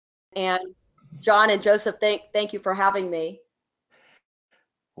And Jon and Joseph, thank you for having me.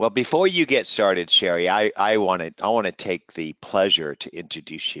 Well, before you get started, Shari, I want to take the pleasure to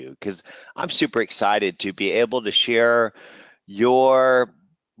introduce you because I'm super excited to be able to share your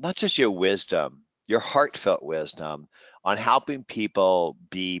not just your wisdom, your heartfelt wisdom on helping people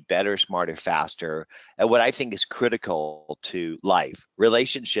be better, smarter, faster at what I think is critical to life,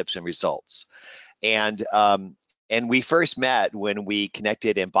 relationships, and results. And we first met when we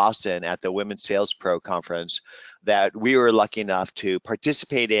connected in Boston at the Women's Sales Pro conference that we were lucky enough to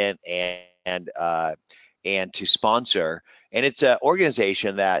participate in and to sponsor. And it's an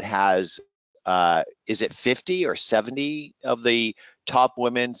organization that has is it 50 or 70 of the top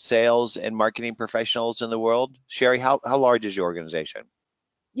women sales and marketing professionals in the world? Shari, how large is your organization?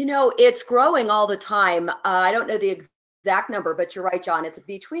 You know, it's growing all the time. I don't know the exact number, but you're right, Jon. It's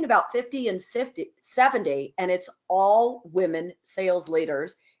between about 50 and 70, and it's all women sales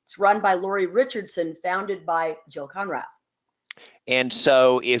leaders. It's run by Lori Richardson, founded by Jill Conrath. And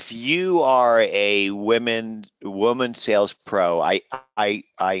so if you are a woman sales pro, I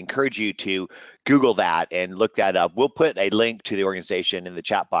encourage you to Google that and look that up. We'll put a link to the organization in the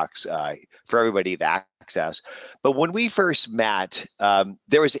chat box for everybody to access. But when we first met,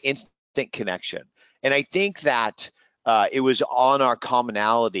 there was instant connection. And I think that it was on our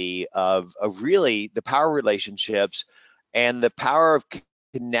commonality of really the power of relationships and the power of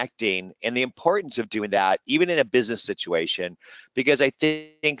connecting and the importance of doing that even in a business situation, because I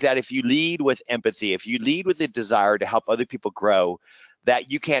think that if you lead with empathy, if you lead with a desire to help other people grow,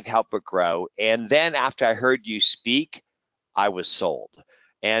 that you can't help but grow. And then after I heard you speak, I was sold.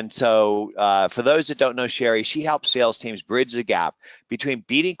 And so for those that don't know Shari, she helps sales teams bridge the gap between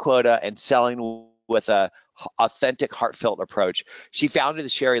beating quota and selling with a authentic, heartfelt approach. She founded the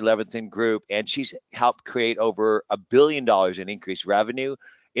Shari Levitin Group, and she's helped create over $1 billion in increased revenue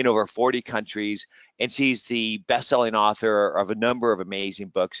in over 40 countries. And she's the best-selling author of a number of amazing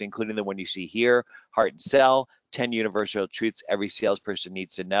books, including the one you see here, Heart and Sell, 10 Universal Truths Every Salesperson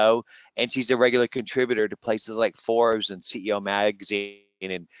Needs to Know. And she's a regular contributor to places like Forbes and CEO Magazine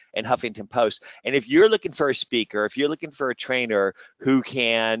and Huffington Post. And if you're looking for a speaker, if you're looking for a trainer who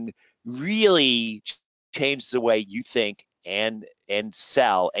can really change the way you think and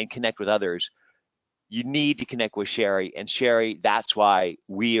sell and connect with others, you need to connect with Shari. And Shari, that's why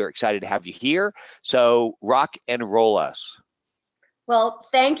we are excited to have you here. So rock and roll us. Well,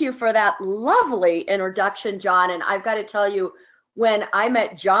 thank you for that lovely introduction, Jon. And I've got to tell you, when I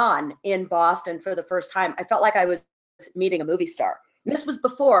met Jon in Boston for the first time, I felt like I was meeting a movie star. And this was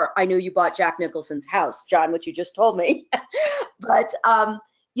before I knew you bought Jack Nicholson's house, Jon, which you just told me. But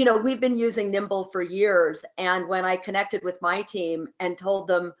you know, we've been using Nimble for years. And when I connected with my team and told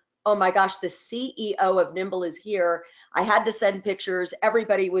them, oh my gosh, the CEO of Nimble is here, I had to send pictures.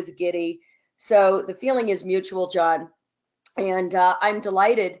 Everybody was giddy. So the feeling is mutual, Jon. And I'm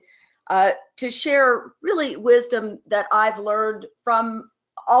delighted to share really wisdom that I've learned from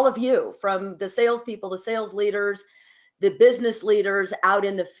all of you, from the salespeople, the sales leaders, the business leaders out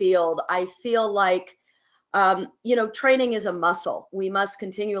in the field. I feel like you know, training is a muscle. We must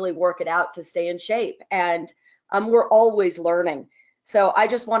continually work it out to stay in shape. And we're always learning. So I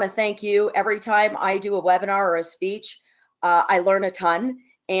just want to thank you. Every time I do a webinar or a speech, I learn a ton.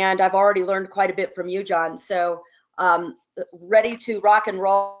 And I've already learned quite a bit from you, Jon. So ready to rock and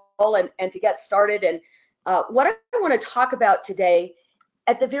roll and to get started. And what I want to talk about today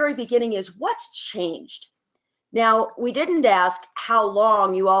at the very beginning is what's changed. Now, we didn't ask how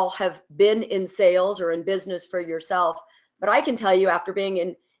long you all have been in sales or in business for yourself, but I can tell you after being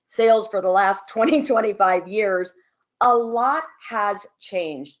in sales for the last 20, 25 years, a lot has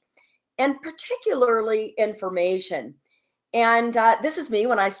changed, and particularly information. And this is me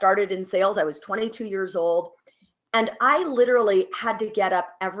when I started in sales. I was 22 years old, and I literally had to get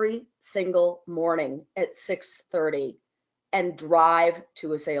up every single morning at 6:30 and drive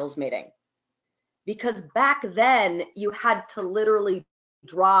to a sales meeting. Because back then you had to literally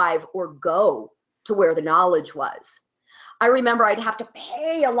drive or go to where the knowledge was. I remember I'd have to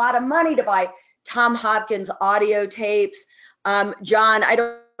pay a lot of money to buy Tom Hopkins audio tapes. Jon, I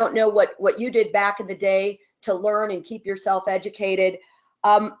don't know what you did back in the day to learn and keep yourself educated,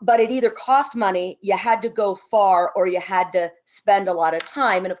 but it either cost money, you had to go far, or you had to spend a lot of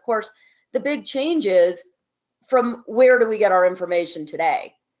time. And of course, the big change is, from where do we get our information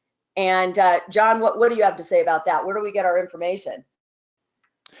today? And Jon, what do you have to say about that? Where do we get our information?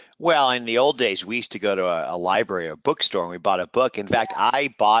 Well, in the old days, we used to go to a library, a bookstore, and we bought a book. In fact,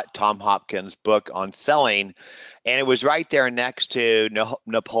 I bought Tom Hopkins' book on selling, and it was right there next to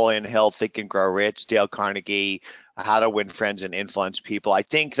Napoleon Hill, Think and Grow Rich, Dale Carnegie, How to Win Friends and Influence People. I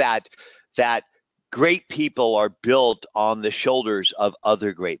think that great people are built on the shoulders of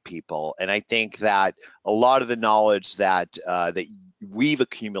other great people, and I think that a lot of the knowledge that we've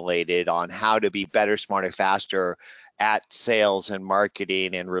accumulated on how to be better, smarter, faster at sales and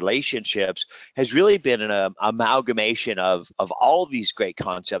marketing and relationships has really been an amalgamation of all of these great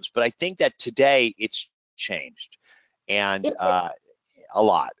concepts. But I think that today it's changed, and a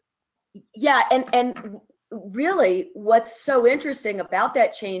lot. Yeah, and really what's so interesting about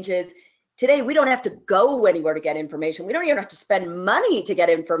that change is today we don't have to go anywhere to get information. We don't even have to spend money to get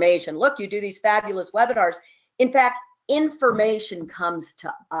information. Look, you do these fabulous webinars. In fact, information comes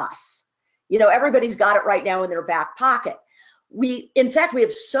to us. You know, everybody's got it right now in their back pocket. In fact, we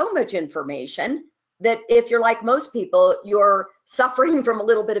have so much information that if you're like most people, you're suffering from a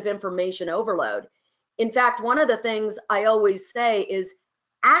little bit of information overload. In fact, one of the things I always say is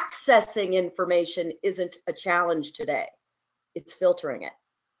accessing information isn't a challenge today. It's filtering it.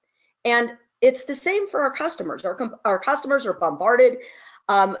 And it's the same for our customers. Our customers are bombarded.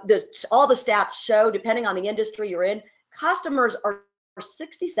 All the stats show, depending on the industry you're in, customers are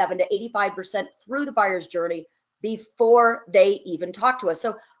 67 to 85% through the buyer's journey before they even talk to us.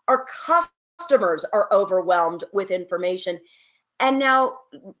 So our customers are overwhelmed with information. And now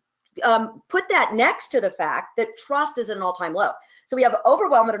put that next to the fact that trust is at an all-time low. So we have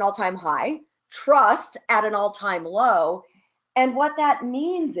overwhelm at an all-time high, trust at an all-time low. And what that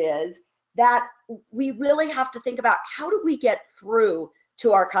means is that we really have to think about how do we get through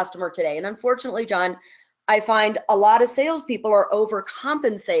to our customer today. And unfortunately, Jon, I find a lot of salespeople are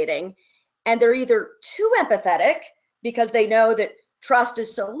overcompensating, and they're either too empathetic because they know that trust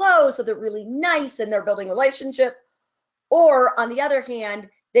is so low, so they're really nice and they're building a relationship. Or on the other hand,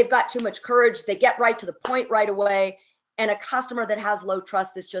 they've got too much courage. They get right to the point right away. And a customer that has low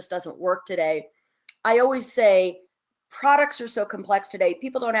trust, this just doesn't work today. I always say products are so complex today.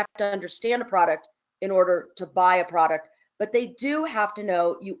 People don't have to understand a product in order to buy a product, but they do have to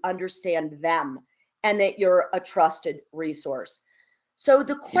know you understand them and that you're a trusted resource. So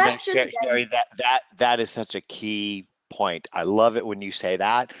the question, Shari, that is such a key point. I love it when you say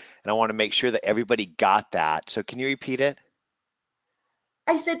that, and I want to make sure that everybody got that. So can you repeat it?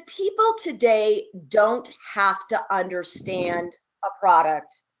 I said people today don't have to understand a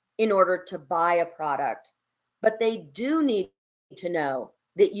product in order to buy a product, but they do need to know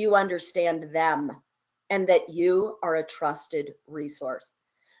that you understand them and that you are a trusted resource.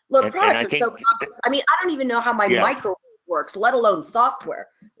 Look, products are so complex. I mean, I don't even know how my microwave works, let alone software,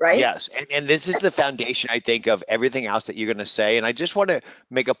 right? Yes, and this is the foundation, I think, of everything else that you're going to say. And I just want to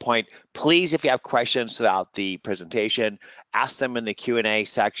make a point. Please, if you have questions throughout the presentation, ask them in the Q&A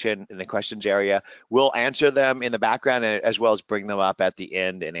section in the questions area. We'll answer them in the background as well as bring them up at the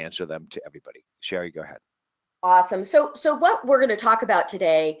end and answer them to everybody. Shari, go ahead. Awesome. So what we're going to talk about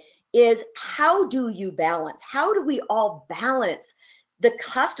today is how do you balance? How do we all balance the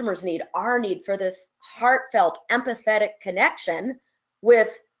customer's need, our need for this heartfelt, empathetic connection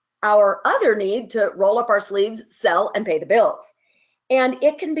with our other need to roll up our sleeves, sell, and pay the bills? And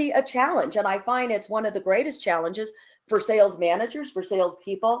it can be a challenge. And I find it's one of the greatest challenges for sales managers, for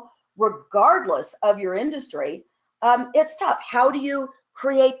salespeople, regardless of your industry. It's tough. How do you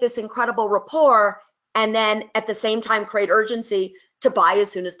create this incredible rapport and then at the same time create urgency to buy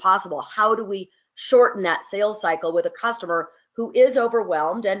as soon as possible? How do we shorten that sales cycle with a customer who is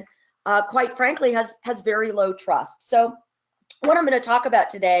overwhelmed and quite frankly has very low trust? So what I'm going to talk about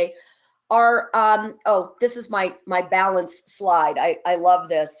today are, this is my balance slide. I love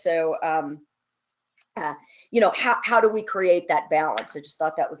this. So, how do we create that balance? I just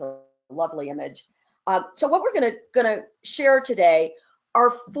thought that was a lovely image. So what we're gonna share today are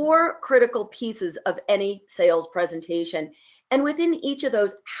 4 critical pieces of any sales presentation. And within each of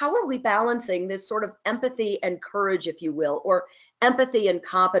those, how are we balancing this sort of empathy and courage, if you will, or empathy and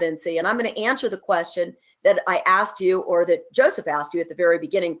competency? And I'm going to answer the question that I asked you, or that Joseph asked you at the very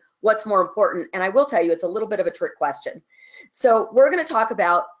beginning, what's more important? And I will tell you, it's a little bit of a trick question. So we're going to talk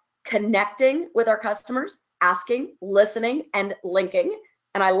about connecting with our customers, asking, listening, and linking.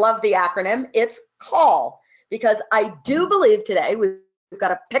 And I love the acronym. It's CALL, because I do believe today we've got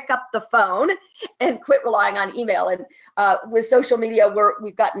to pick up the phone and quit relying on email. And with social media,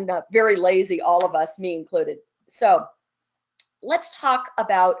 we've gotten very lazy, all of us, me included. So let's talk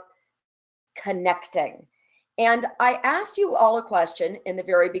about connecting. And I asked you all a question in the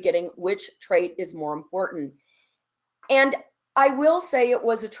very beginning, which trait is more important? And I will say it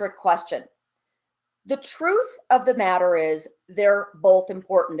was a trick question. The truth of the matter is they're both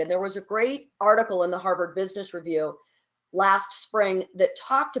important. And there was a great article in the Harvard Business Review last spring that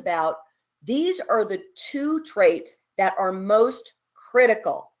talked about these are the two traits that are most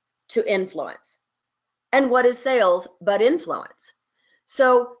critical to influence. And what is sales but influence?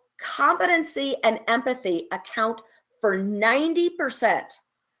 So competency and empathy account for 90%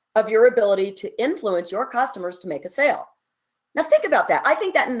 of your ability to influence your customers to make a sale. Now think about that. I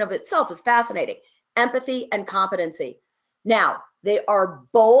think that in and of itself is fascinating. Empathy and competency. Now, they are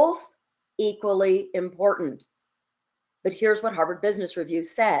both equally important. But here's what Harvard Business Review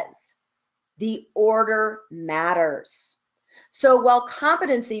says. The order matters. So while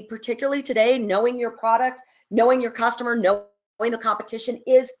competency, particularly today, knowing your product, knowing your customer, knowing the competition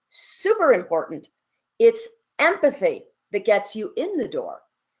is super important, it's empathy that gets you in the door.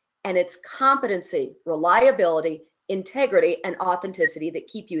 And it's competency, reliability, integrity, and authenticity that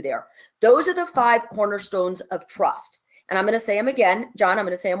keep you there. Those are the 5 cornerstones of trust. And I'm going to say them again. John, I'm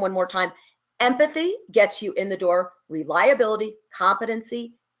going to say them one more time. Empathy gets you in the door. Reliability,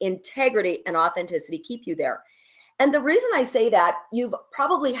 competency, integrity, and authenticity keep you there. And the reason I say that, you've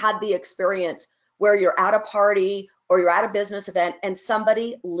probably had the experience where you're at a party or you're at a business event and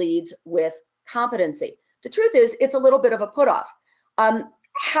somebody leads with competency. The truth is, it's a little bit of a put-off.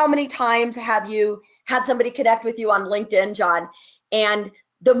 How many times have you had somebody connect with you on LinkedIn, John, and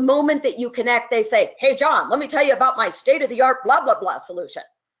the moment that you connect, they say, hey, John, let me tell you about my state-of-the-art blah, blah, blah solution.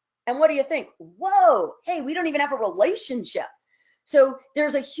 And what do you think? Whoa, hey, we don't even have a relationship. So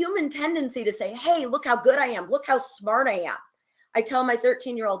there's a human tendency to say, hey, look how good I am. Look how smart I am. I tell my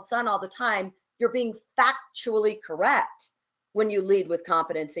 13-year-old son all the time, you're being factually correct when you lead with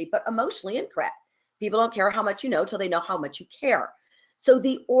competency, but emotionally incorrect. People don't care how much you know till they know how much you care. So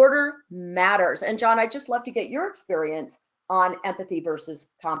the order matters. And John, I'd just love to get your experience on empathy versus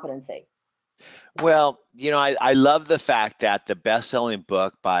competency. Well, I love the fact that the best-selling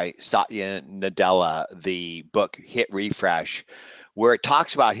book by Satya Nadella, the book Hit Refresh, where it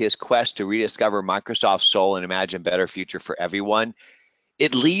talks about his quest to rediscover Microsoft's soul and imagine a better future for everyone,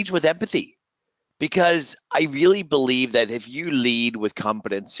 it leads with empathy. Because I really believe that if you lead with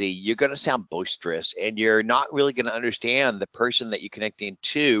competency, you're going to sound boisterous and you're not really going to understand the person that you're connecting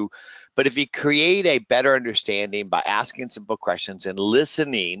to. But if you create a better understanding by asking simple questions and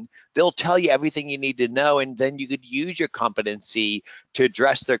listening, they'll tell you everything you need to know. And then you could use your competency to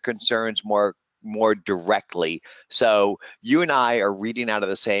address their concerns more directly. So you and I are reading out of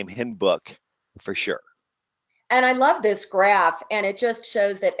the same hymn book for sure. And I love this graph, and it just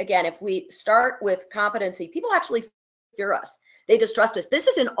shows that, again, if we start with competency, people actually fear us. They distrust us. This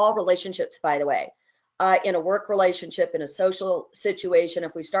is in all relationships, by the way. In a work relationship, in a social situation,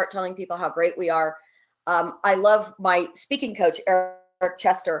 if we start telling people how great we are. I love my speaking coach, Eric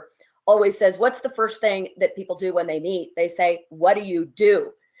Chester, always says, what's the first thing that people do when they meet? They say, what do you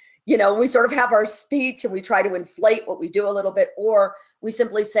do? We sort of have our speech and we try to inflate what we do a little bit, or we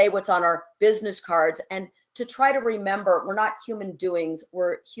simply say what's on our business cards. And to try to remember, we're not human doings,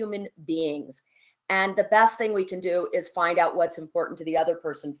 we're human beings. And the best thing we can do is find out what's important to the other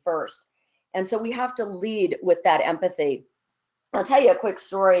person first. And so we have to lead with that empathy. I'll tell you a quick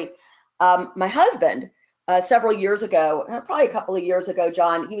story. My husband, several years ago, probably a couple of years ago,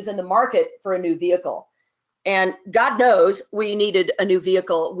 John, he was in the market for a new vehicle. And God knows we needed a new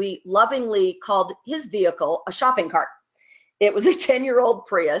vehicle. We lovingly called his vehicle a shopping cart. It was a 10-year-old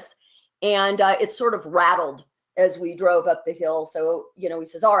Prius. And it sort of rattled as we drove up the hill. So, he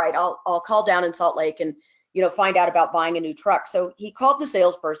says, all right, I'll call down in Salt Lake and, find out about buying a new truck. So he called the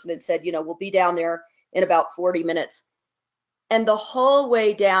salesperson and said, we'll be down there in about 40 minutes. And the whole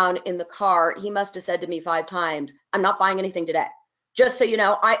way down in the car, he must have said to me 5 times, I'm not buying anything today. Just so you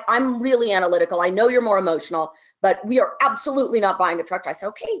know, I'm really analytical. I know you're more emotional, but we are absolutely not buying a truck. I said,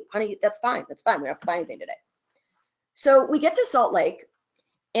 okay, honey, that's fine. That's fine. We don't have to buy anything today. So we get to Salt Lake.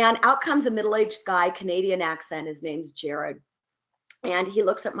 And out comes a middle-aged guy, Canadian accent. His name's Jared. And he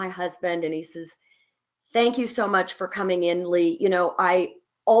looks at my husband and he says, thank you so much for coming in, Lee. I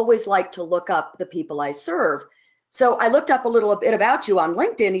always like to look up the people I serve. So I looked up a little bit about you on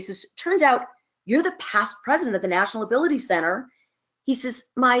LinkedIn. He says, turns out you're the past president of the National Ability Center. He says,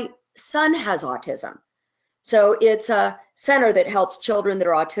 my son has autism. So it's a center that helps children that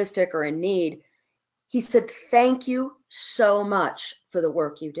are autistic or in need. He said, thank you so much for the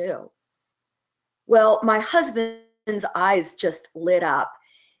work you do. Well, my husband's eyes just lit up.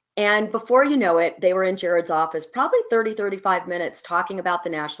 And before you know it, they were in Jared's office, probably 30, 35 minutes talking about the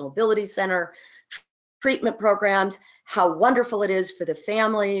National Ability Center, treatment programs, how wonderful it is for the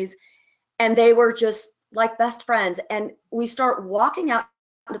families. And they were just like best friends, and we start walking out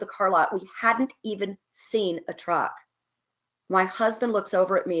into the car lot. We hadn't even seen a truck. My husband looks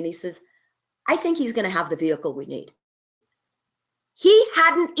over at me and he says, I think he's going to have the vehicle we need. He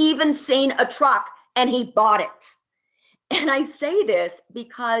hadn't even seen a truck and he bought it. And I say this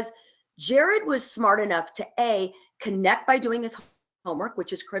because Jared was smart enough to A, connect by doing his homework,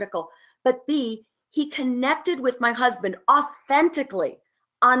 which is critical, but B, he connected with my husband authentically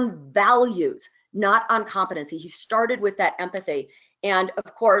on values, not on competency. He started with that empathy. And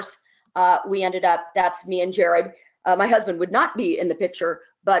of course, we ended up, that's me and Jared. My husband would not be in the picture,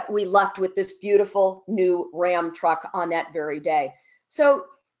 but we left with this beautiful new Ram truck on that very day. So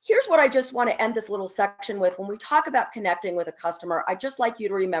here's what I just want to end this little section with. When we talk about connecting with a customer, I'd just like you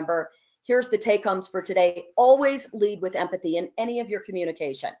to remember, here's the take homes for today. Always lead with empathy in any of your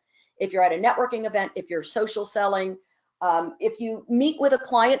communication. If you're at a networking event, if you're social selling, if you meet with a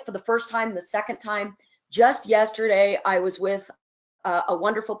client for the first time, the second time. Just yesterday, I was with a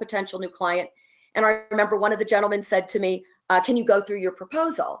wonderful potential new client. And I remember one of the gentlemen said to me, can you go through your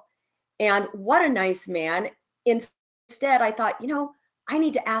proposal? And what a nice man. Instead, I thought, I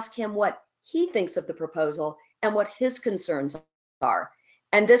need to ask him what he thinks of the proposal and what his concerns are.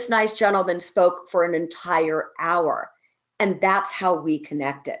 And this nice gentleman spoke for an entire hour. And that's how we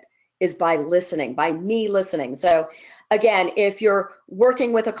connected, is by listening, by me listening. So again, if you're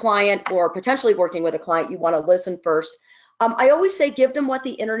working with a client or potentially working with a client, you want to listen first. I always say, give them what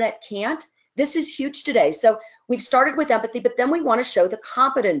the internet can't. This is huge today. So we've started with empathy, but then we want to show the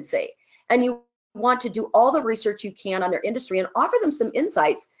competency. And you want to do all the research you can on their industry and offer them some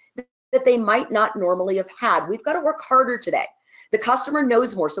insights that they might not normally have had. We've got to work harder today. The customer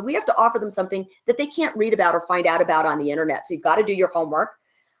knows more. So we have to offer them something that they can't read about or find out about on the internet. So you've got to do your homework.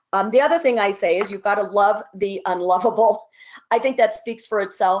 The other thing I say is you've got to love the unlovable. I think that speaks for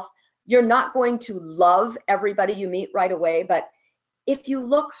itself. You're not going to love everybody you meet right away, but if you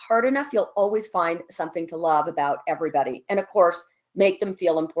look hard enough, you'll always find something to love about everybody. And of course, make them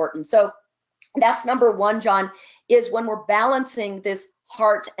feel important. So that's number one, John, is when we're balancing this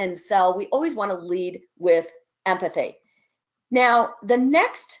heart and sell, we always want to lead with empathy. Now, the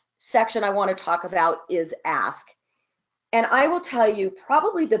next section I want to talk about is ask. And I will tell you,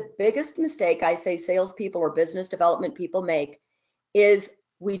 probably the biggest mistake I say salespeople or business development people make is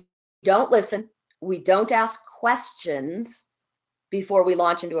we don't listen, we don't ask questions before we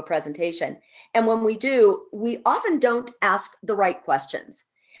launch into a presentation. And when we do, we often don't ask the right questions.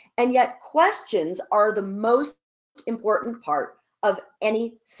 And yet questions are the most important part of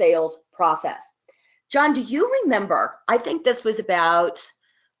any sales process. John, do you remember, I think this was about,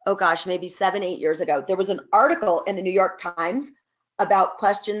 oh gosh, maybe 7-8 years ago, there was an article in the New York Times about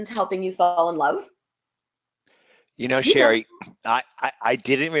questions helping you fall in love? Shari, I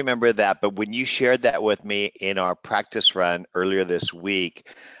didn't remember that, but when you shared that with me in our practice run earlier this week,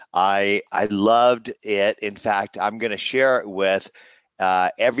 I loved it. In fact, I'm going to share it with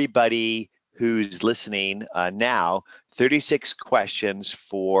everybody who's listening now, 36 questions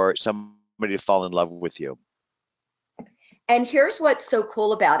for somebody to fall in love with you. And here's what's so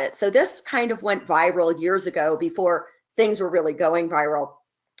cool about it. So this kind of went viral years ago before things were really going viral.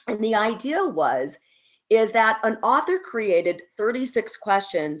 And the idea is that an author created 36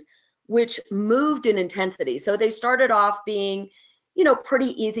 questions which moved in intensity. So they started off being,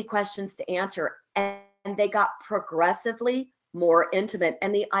 pretty easy questions to answer, and they got progressively more intimate.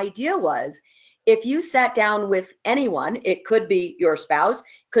 And the idea was, if you sat down with anyone, it could be your spouse,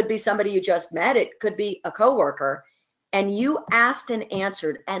 could be somebody you just met, it could be a coworker, and you asked and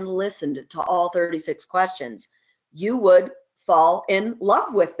answered and listened to all 36 questions, you would fall in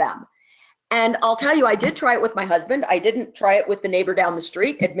love with them. And I'll tell you, I did try it with my husband. I didn't try it with the neighbor down the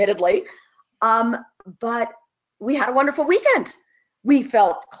street, admittedly. But we had a wonderful weekend. We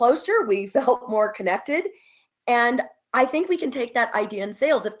felt closer. We felt more connected. And I think we can take that idea in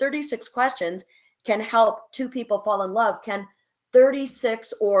sales. If 36 questions can help two people fall in love, can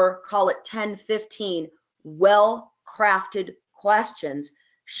 36 or call it 10, 15 well-crafted questions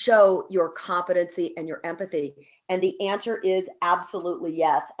show your competency and your empathy? And the answer is absolutely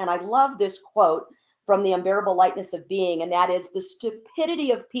yes. And I love this quote from The Unbearable Lightness of Being, and that is, the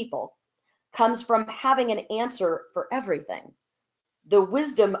stupidity of people comes from having an answer for everything. The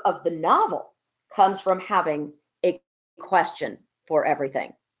wisdom of the novel comes from having a question for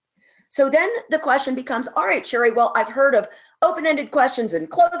everything. So then the question becomes, all right, Shari, well, I've heard of open-ended questions and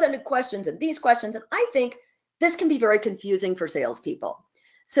close-ended questions and these questions, and I think this can be very confusing for salespeople.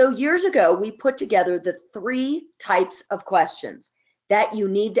 So years ago, we put together the 3 types of questions that you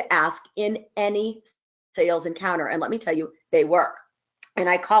need to ask in any sales encounter. And let me tell you, they work. and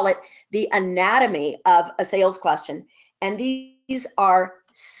I call it the anatomy of a sales question. And these are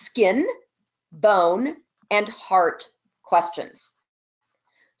skin, bone, and heart questions.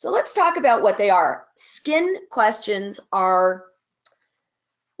 So let's talk about what they are. Skin questions are,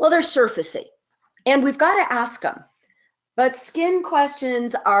 well, they're surfacey, and we've got to ask them. But skin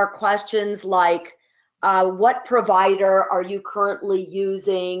questions are questions like, what provider are you currently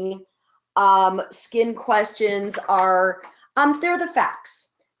using? Skin questions are, they're the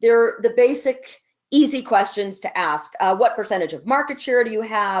facts. They're the basic, easy questions to ask. What percentage of market share do you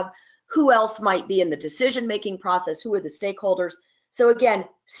have? Who else might be in the decision-making process? Who are the stakeholders? So again,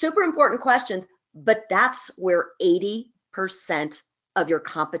 super important questions, but that's where 80% of your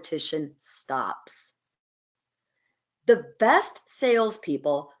competition stops. The best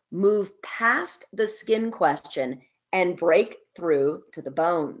salespeople move past the skin question and break through to the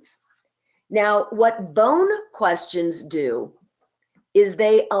bones. Now, what bone questions do is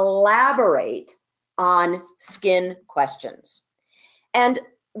they elaborate on skin questions. And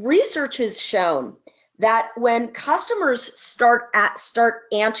research has shown that when customers start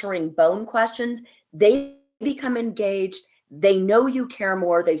answering bone questions, they become engaged, they know you care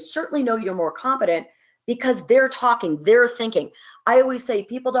more, they certainly know you're more competent because they're talking, they're thinking. I always say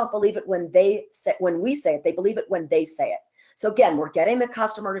people don't believe it when we say it, they believe it when they say it. So again, we're getting the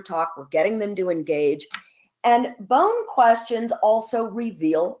customer to talk, we're getting them to engage. And bone questions also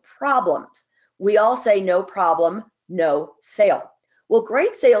reveal problems. We all say no problem, no sale. Well,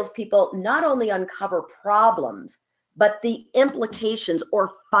 great salespeople not only uncover problems, but the implications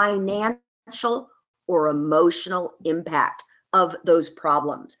or financial or emotional impact of those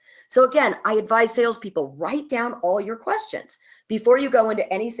problems. So again, I advise salespeople, write down all your questions. Before you go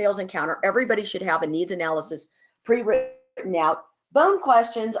into any sales encounter, everybody should have a needs analysis pre-written out. Bone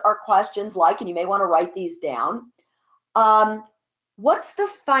questions are questions like, and you may want to write these down, what's the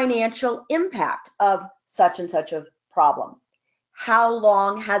financial impact of such and such a problem? How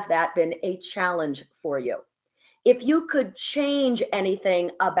long has that been a challenge for you? If you could change anything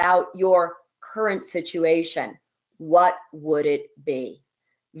about your current situation, what would it be?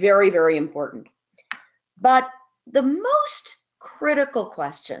 Very, very important. But the most critical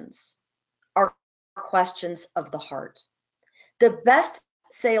questions are questions of the heart. The best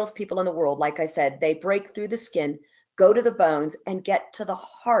salespeople in the world, like I said, they break through the skin, go to the bones, and get to the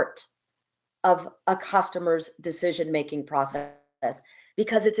heart of a customer's decision-making process,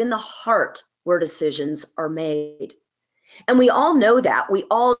 because it's in the heart where decisions are made. And we all know that. We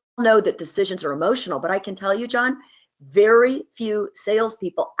all know that decisions are emotional, but I can tell you, Jon, very few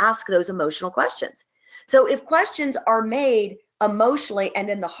salespeople ask those emotional questions. So if questions are made emotionally and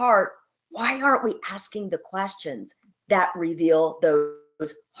in the heart, why aren't we asking the questions that reveal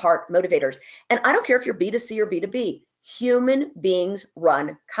those heart motivators? And I don't care if you're B2C or B2B, human beings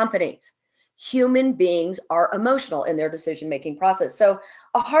run companies. Human beings are emotional in their decision-making process. So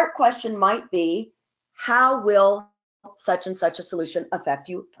a heart question might be, how will such and such a solution affect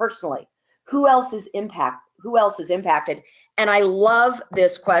you personally? Who else is impacted? And I love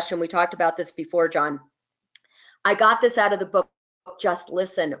this question. We talked about this before, Jon. I got this out of the book, Just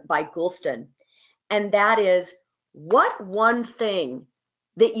Listen by Goulston. And that is, what one thing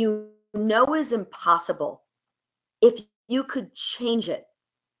that you know is impossible, if you could change it,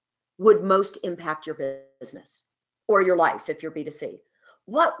 would most impact your business or your life if you're B2C?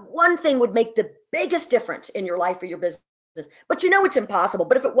 What one thing would make the biggest difference in your life or your business? But you know it's impossible,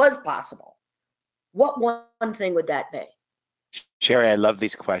 but if it was possible, what one thing would that be? Shari, I love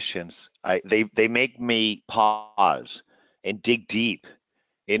these questions. They make me pause and dig deep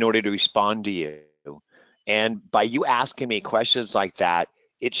in order to respond to you. And by you asking me questions like that,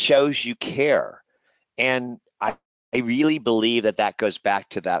 it shows you care. And I really believe that goes back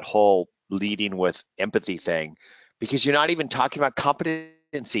to that whole leading with empathy thing, because you're not even talking about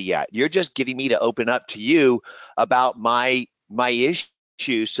competency yet. You're just getting me to open up to you about my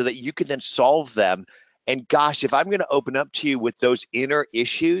issues so that you can then solve them. And gosh, if I'm going to open up to you with those inner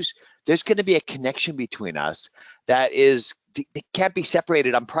issues, there's going to be a connection between us that can't be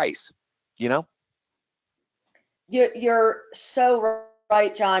separated on price, you know? You're so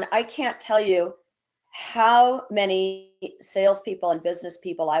right, Jon. I can't tell you how many salespeople and business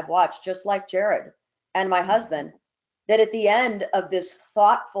people I've watched, just like Jared and my husband, that at the end of this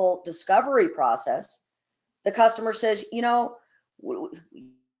thoughtful discovery process, the customer says, you know,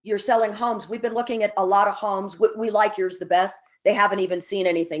 you're selling homes. We've been looking at a lot of homes. We like yours the best. They haven't even seen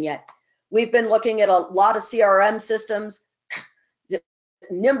anything yet. We've been looking at a lot of CRM systems.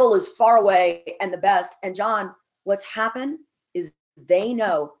 Nimble is far away and the best. And Jon, what's happened is they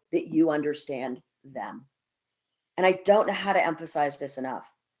know that you understand them. And I don't know how to emphasize this enough.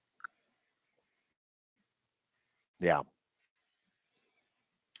 Yeah.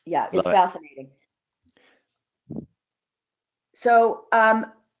 Yeah, it's Love it. fascinating. So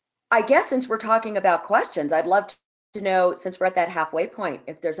I guess since we're talking about questions, I'd love to know, since we're at that halfway point,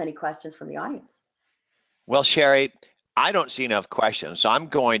 if there's any questions from the audience. Well, Shari, I don't see enough questions, so I'm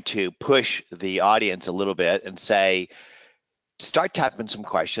going to push the audience a little bit and say, start typing some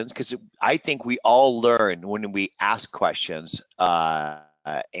questions, because I think we all learn when we ask questions.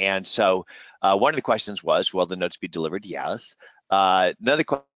 And so one of the questions was, will the notes be delivered? Yes. Another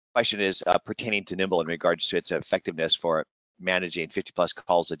question is pertaining to Nimble in regards to its effectiveness for managing 50 plus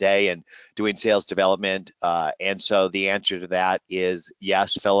calls a day and doing sales development. And so the answer to that is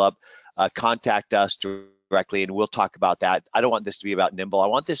yes, Philip. Contact us directly and we'll talk about that. I don't want this to be about Nimble. I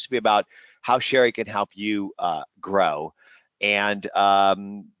want this to be about how Shari can help you grow. And I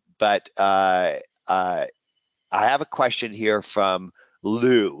have a question here from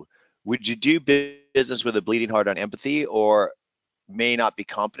Lou. Would you do business with a bleeding heart on empathy, or may not be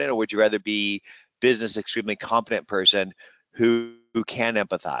competent, or would you rather be business extremely competent person who can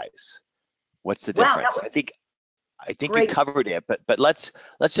empathize? What's the difference? Wow, I think you great. covered it, but let's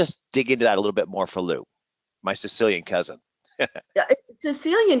just dig into that a little bit more for Lou, my Sicilian cousin.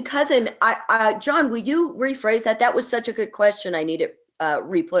 Sicilian cousin, John, will you rephrase that? That was such a good question. I need it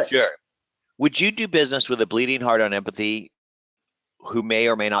re-put. Sure. Would you do business with a bleeding heart on empathy who may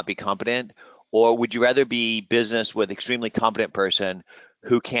or may not be competent, or would you rather be business with extremely competent person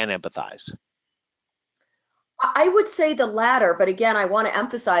who can empathize? I would say the latter, but again, I want to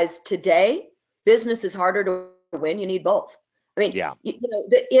emphasize today, business is harder to win. You need both. I mean, Yeah. you know,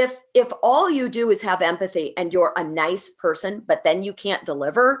 if all you do is have empathy and you're a nice person, but then you can't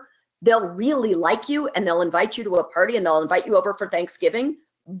deliver, they'll really like you and they'll invite you to a party and they'll invite you over for Thanksgiving,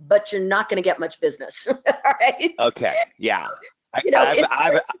 but you're not going to get much business. All right. Okay. Yeah. You know,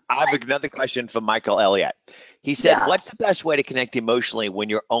 I have another question from Michael Elliott. He said, yeah, what's the best way to connect emotionally when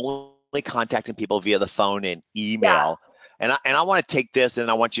you're only contacting people via the phone and yeah, email? And I want to take this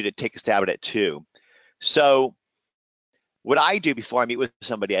and I want you to take a stab at it too. So what I do before I meet with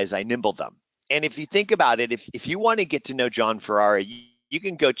somebody is I nimble them. And if you think about it, if you want to get to know Jon Ferrara, you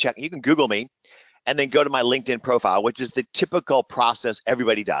can go check, you can Google me and then go to my LinkedIn profile, which is the typical process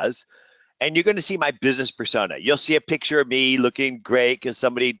everybody does. And you're going to see my business persona. You'll see a picture of me looking great because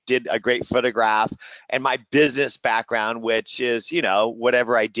somebody did a great photograph, and my business background, which is, you know,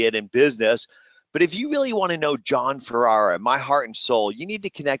 whatever I did in business. But if you really want to know Jon Ferrara, my heart and soul, you need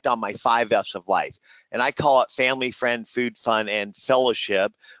to connect on my 5 F's of life. And I call it family, friend, food, fun, and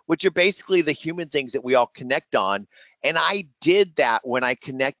fellowship, which are basically the human things that we all connect on. And I did that when I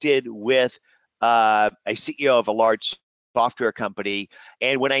connected with a CEO of a large software company.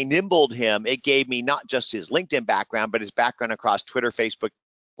 And when I nimbled him, it gave me not just his LinkedIn background, but his background across Twitter, Facebook,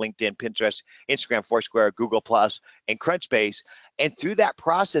 LinkedIn, Pinterest, Instagram, Foursquare, Google Plus, and Crunchbase. And through that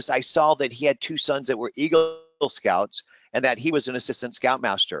process, I saw that he had 2 sons that were Eagle Scouts and that he was an assistant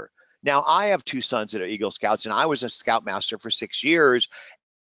scoutmaster. Now, I have 2 sons that are Eagle Scouts, and I was a scoutmaster for 6 years.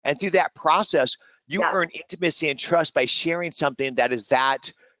 And through that process, you yeah. earn intimacy and trust by sharing something that is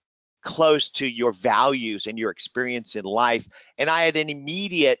that close to your values and your experience in life. And I had an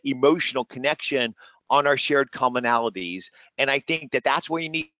immediate emotional connection on our shared commonalities. And I think that that's where you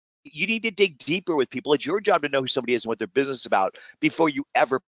need to dig deeper with people. It's your job to know who somebody is and what their business is about before you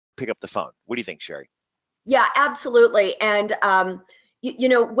ever pick up the phone. What do you think, Shari? Yeah, absolutely. And you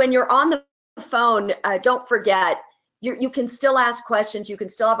know, when you're on the phone, don't forget you can still ask questions. You can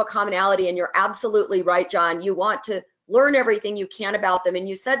still have a commonality, and you're absolutely right, John. You want to learn everything you can about them. And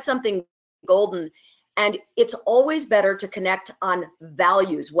you said something golden. And it's always better to connect on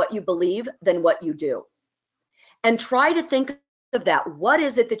values, what you believe, than what you do. And try to think of that. What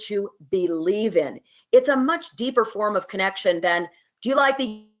is it that you believe in? It's a much deeper form of connection than, do you like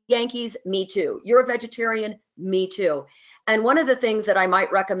the Yankees? Me too. You're a vegetarian? Me too. And one of the things that I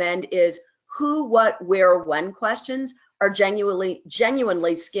might recommend is who, what, where, when questions are genuinely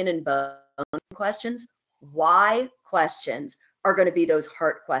skin and bone questions. Why questions are going to be those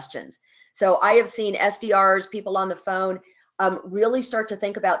heart questions. So I have seen SDRs, people on the phone, really start to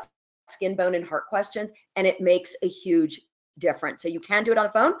think about skin, bone, and heart questions, and it makes a huge difference. So you can do it on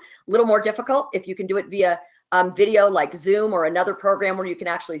the phone, a little more difficult. If you can do it via video like Zoom or another program where you can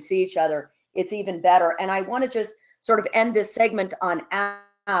actually see each other, it's even better. And I want to just sort of end this segment on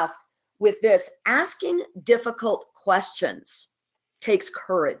ask with this. Asking difficult questions takes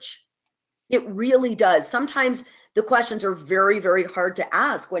courage. It really does. Sometimes the questions are very, very hard to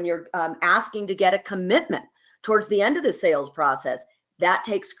ask when you're asking to get a commitment towards the end of the sales process. That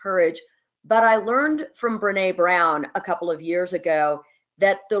takes courage. But I learned from Brene Brown a couple of years ago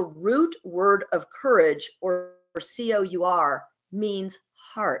that the root word of courage, or COUR, means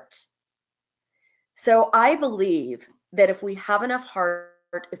heart. So I believe that if we have enough heart,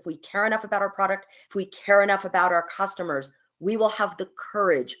 if we care enough about our product, if we care enough about our customers, we will have the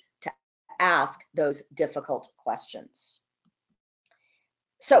courage to ask those difficult questions.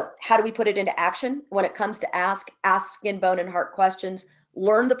 So how do we put it into action when it comes to ask skin, bone, and heart questions?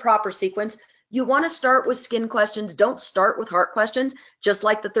 Learn the proper sequence. You want to start with skin questions. Don't start with heart questions. Just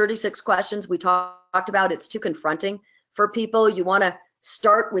like the 36 questions we talked about, it's too confronting for people. You want to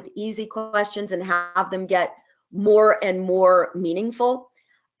start with easy questions and have them get more and more meaningful.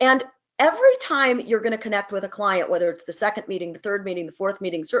 And every time you're going to connect with a client, whether it's the second meeting, the third meeting, the fourth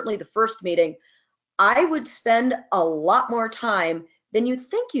meeting, certainly the first meeting, I would spend a lot more time than you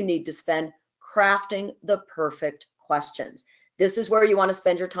think you need to spend crafting the perfect questions. This is where you want to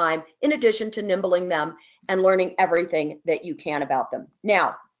spend your time, in addition to nimbling them and learning everything that you can about them.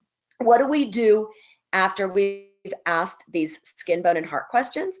 Now, what do we do after we've asked these skin, bone, and heart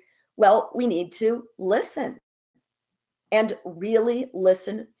questions? Well, we need to listen and really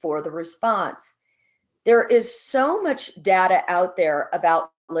listen for the response. There is so much data out there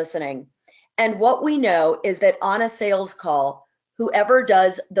about listening. And what we know is that on a sales call, whoever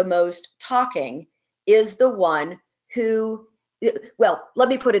does the most talking is the one who, well, let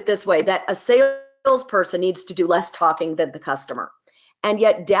me put it this way, that a salesperson needs to do less talking than the customer. And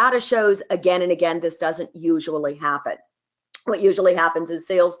yet data shows again and again, this doesn't usually happen. What usually happens is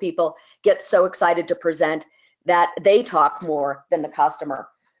salespeople get so excited to present that they talk more than the customer.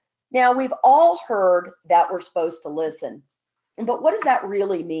 Now, we've all heard that we're supposed to listen, but what does that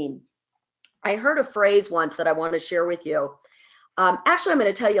really mean? I heard a phrase once that I want to share with you. Actually, I'm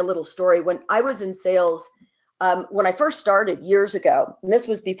going to tell you a little story. When I was in sales, when I first started years ago, and this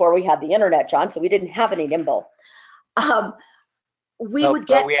was before we had the internet, John, so we didn't have any Nimble. We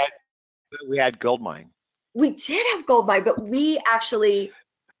had Goldmine. We did have Goldmine, but we actually,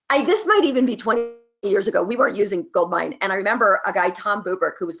 this might even be 20 years ago, we weren't using Goldmine. And I remember a guy, Tom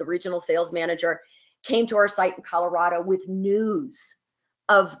Bubrick, who was the regional sales manager, came to our site in Colorado with news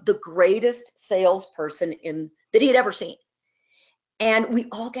of the greatest salesperson that he had ever seen. And we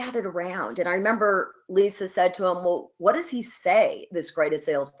all gathered around. And I remember Lisa said to him, well, what does he say, this greatest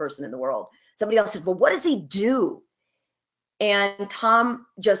salesperson in the world? Somebody else said, well, what does he do? And Tom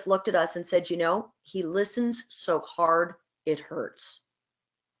just looked at us and said, you know, he listens so hard, it hurts.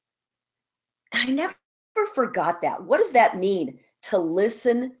 And I never forgot that. What does that mean, to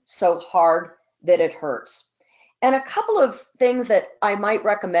listen so hard that it hurts? And a couple of things that I might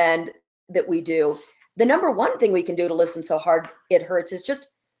recommend that we do. The number one thing we can do to listen so hard it hurts is just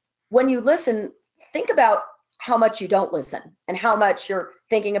when you listen, think about how much you don't listen and how much you're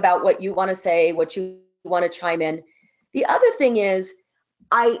thinking about what you want to say, what you want to chime in. The other thing is,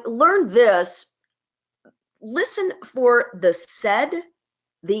 I learned this, listen for the said,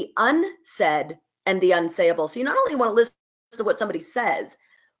 the unsaid, and the unsayable. So you not only want to listen to what somebody says,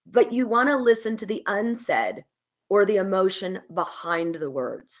 but you want to listen to the unsaid or the emotion behind the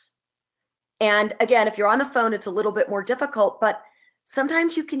words. And again, if you're on the phone, it's a little bit more difficult, but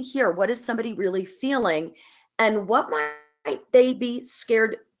sometimes you can hear, what is somebody really feeling and what might they be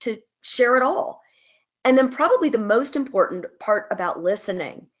scared to share at all? And then probably the most important part about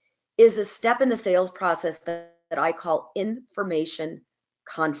listening is a step in the sales process that I call information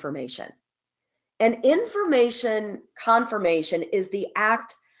confirmation. And information confirmation is the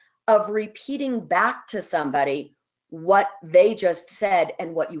act of repeating back to somebody what they just said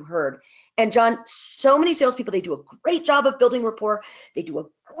and what you heard. And John, so many salespeople, they do a great job of building rapport. They do a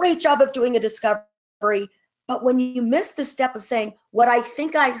great job of doing a discovery. But when you miss the step of saying, what I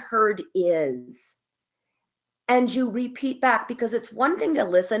think I heard is, and you repeat back, because it's one thing to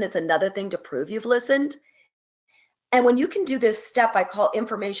listen, it's another thing to prove you've listened. And when you can do this step I call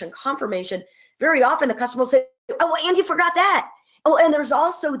information confirmation, very often the customer will say, oh, and you forgot that. Oh, and there's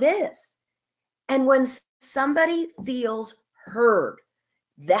also this. And when somebody feels heard,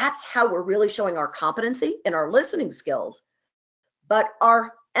 that's how we're really showing our competency in our listening skills, but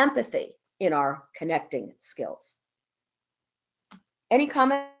our empathy in our connecting skills. Any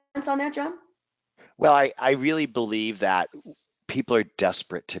comments on that, John? Well, I really believe that people are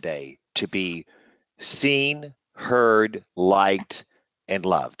desperate today to be seen, heard, liked, and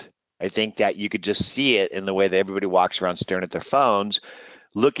loved. I think that you could just see it in the way that everybody walks around staring at their phones,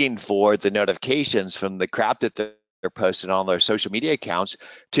 looking for the notifications from the crap that they're posting on their social media accounts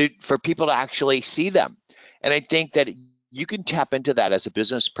for people to actually see them. And I think that you can tap into that as a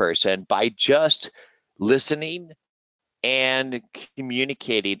business person by just listening and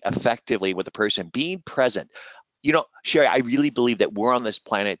communicating effectively with the person, being present. You know, Shari, I really believe that we're on this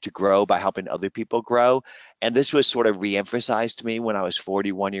planet to grow by helping other people grow. And this was sort of reemphasized to me when I was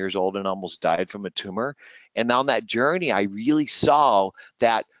 41 years old and almost died from a tumor. And on that journey, I really saw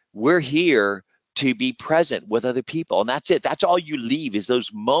that we're here to be present with other people. And that's it. That's all you leave is those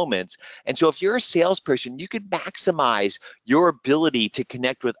moments. And so if you're a salesperson, you can maximize your ability to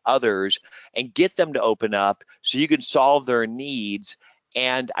connect with others and get them to open up so you can solve their needs.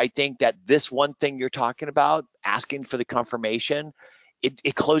 And I think that this one thing you're talking about, asking for the confirmation,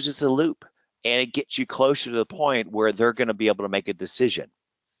 it closes the loop and it gets you closer to the point where they're going to be able to make a decision.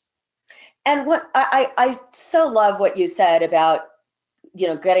 And what I so love what you said about,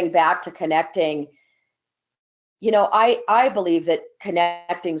 getting back to connecting. I believe that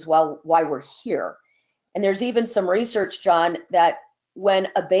connecting is why we're here. And there's even some research, Jon, that when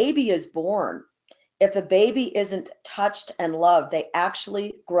a baby is born, if a baby isn't touched and loved, they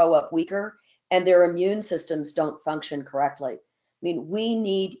actually grow up weaker and their immune systems don't function correctly. I mean, we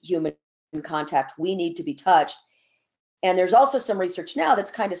need human contact. We need to be touched. And there's also some research now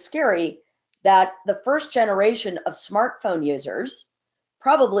that's kind of scary that the first generation of smartphone users,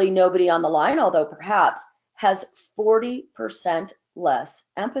 probably nobody on the line, although perhaps, has 40% less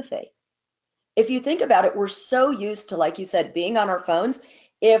empathy. If you think about it, we're so used to, like you said, being on our phones.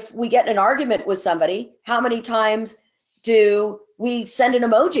 If we get in an argument with somebody, how many times do we send an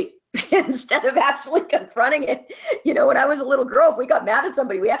emoji instead of actually confronting it? When I was a little girl, if we got mad at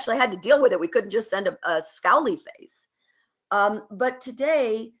somebody, we actually had to deal with it. We couldn't just send a scowly face. But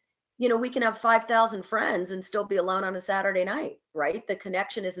today, we can have 5,000 friends and still be alone on a Saturday night, right? The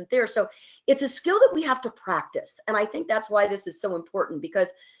connection isn't there. So it's a skill that we have to practice. And I think that's why this is so important,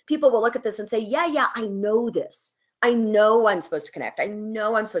 because people will look at this and say, yeah, I know this. I know I'm supposed to connect. I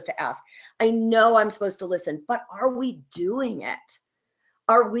know I'm supposed to ask. I know I'm supposed to listen, but are we doing it?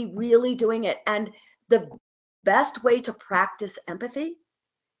 Are we really doing it? And the best way to practice empathy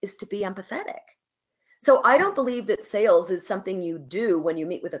is to be empathetic. So I don't believe that sales is something you do when you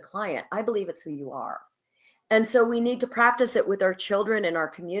meet with a client. I believe it's who you are. And so we need to practice it with our children and our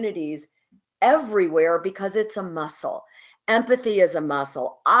communities everywhere, because it's a muscle. Empathy is a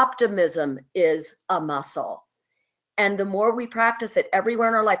muscle. Optimism is a muscle. And the more we practice it everywhere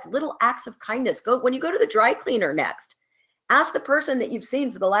in our life, little acts of kindness. When you go to the dry cleaner next, ask the person that you've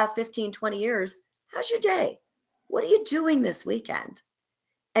seen for the last 15, 20 years, how's your day? What are you doing this weekend?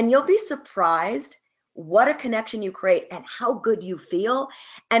 And you'll be surprised what a connection you create and how good you feel.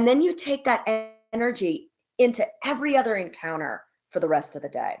 And then you take that energy into every other encounter for the rest of the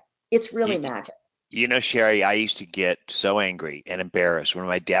day. It's really magic. Shari, I used to get so angry and embarrassed when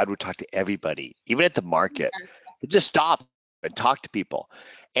my dad would talk to everybody, even at the market. He'd just stop and talk to people.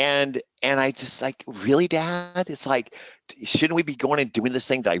 And I just like, really, Dad? It's like, shouldn't we be going and doing this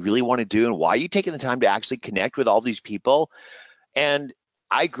thing that I really want to do? And why are you taking the time to actually connect with all these people? And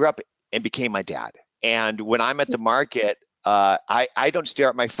I grew up and became my dad. And when I'm at the market, I don't stare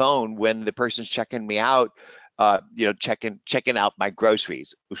at my phone when the person's checking me out, checking out my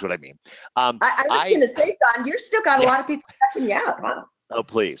groceries, is what I mean. I was going to say, Jon, you've still got a lot of people checking you out. Wow. Oh,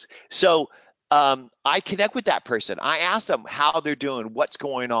 please. So I connect with that person. I ask them how they're doing, what's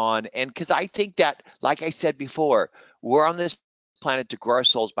going on. And because I think that, like I said before, we're on this planet to grow our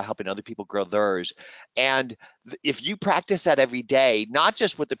souls by helping other people grow theirs. And if you practice that every day, not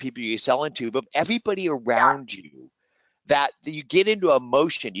just with the people you sell into, but everybody around you, that you get into a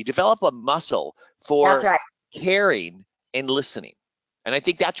motion, you develop a muscle for caring and listening. And I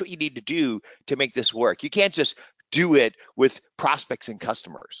think that's what you need to do to make this work. You can't just do it with prospects and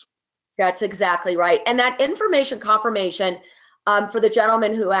customers. That's exactly right. And that information confirmation, for the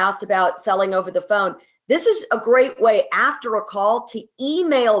gentleman who asked about selling over the phone, this is a great way after a call to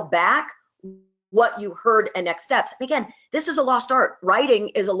email back what you heard and next steps. And again, this is a lost art. Writing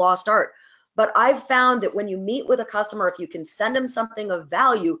is a lost art. But I've found that when you meet with a customer, if you can send them something of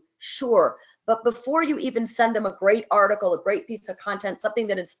value, sure. But before you even send them a great article, a great piece of content, something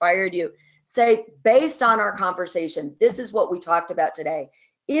that inspired you, say, based on our conversation, this is what we talked about today.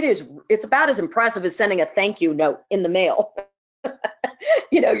 It's about as impressive as sending a thank you note in the mail.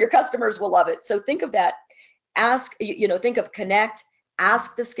 Your customers will love it. So think of that. Think of connect,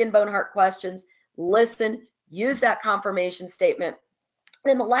 ask the skin, bone, heart questions, listen, use that confirmation statement.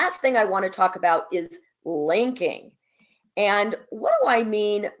 Then the last thing I want to talk about is linking. And what do I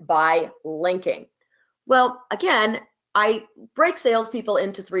mean by linking? Well, again, I break salespeople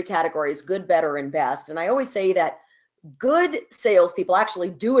into 3 categories: good, better, and best. And I always say that good salespeople actually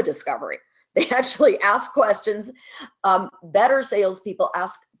do a discovery. They actually ask questions. Better salespeople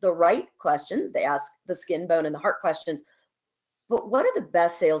ask the right questions. They ask the skin, bone, and the heart questions. But what do the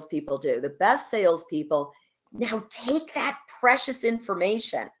best salespeople do? The best salespeople now take that precious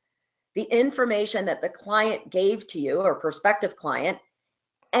information, the information that the client gave to you or prospective client,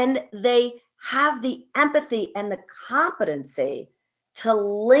 and they have the empathy and the competency to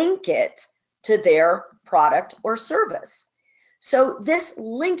link it to their product or service. So this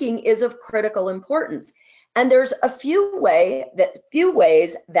linking is of critical importance. And there's a few ways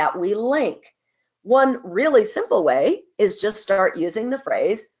that we link. One really simple way is just start using the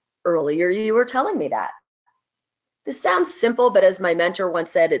phrase, earlier you were telling me that. This sounds simple, but as my mentor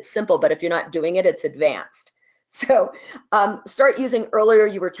once said, it's simple, but if you're not doing it, it's advanced. So start using earlier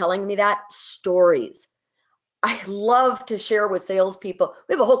you were telling me that stories. I love to share with salespeople.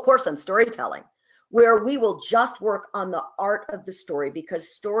 We have a whole course on storytelling where we will just work on the art of the story,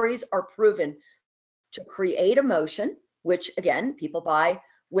 because stories are proven to create emotion, which again, people buy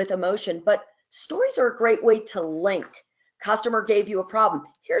with emotion, but stories are a great way to link. Customer gave you a problem.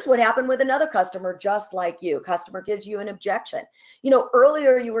 Here's what happened with another customer just like you. Customer gives you an objection.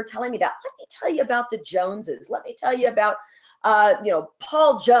 Earlier you were telling me that. Let me tell you about the Joneses. Let me tell you about,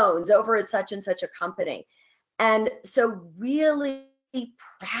 Paul Jones over at such and such a company. And so really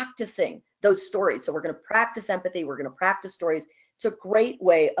practicing those stories. So we're going to practice empathy. We're going to practice stories. It's a great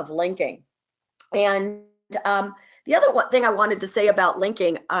way of linking. And the other thing I wanted to say about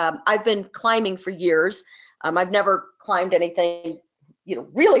linking, I've been climbing for years. I've never climbed anything,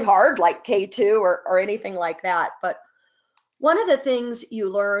 really hard like K2 or anything like that. But one of the things you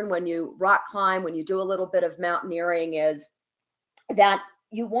learn when you rock climb, when you do a little bit of mountaineering, is that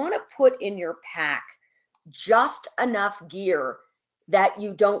you want to put in your pack just enough gear that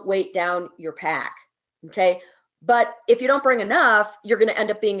you don't weight down your pack. Okay. But if you don't bring enough, you're going to end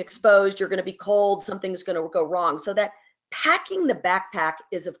up being exposed. You're going to be cold. Something's going to go wrong. So that packing the backpack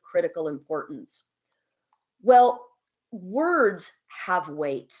is of critical importance. Well, words have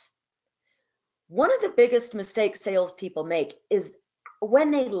weight. One of the biggest mistakes salespeople make is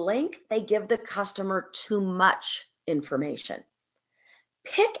when they link, they give the customer too much information.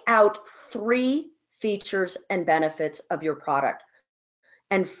 Pick out 3 features and benefits of your product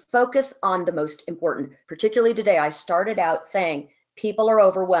and focus on the most important. Particularly today, I started out saying people are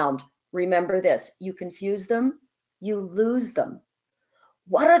overwhelmed. Remember this, you confuse them, you lose them.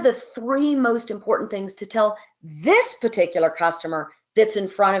 What are the 3 most important things to tell this particular customer that's in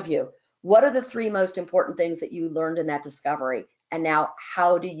front of you? What are the 3 most important things that you learned in that discovery? And now,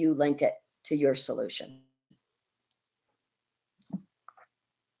 how do you link it to your solution?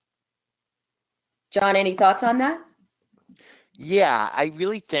 John, any thoughts on that? Yeah, I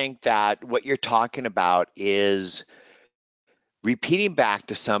really think that what you're talking about is repeating back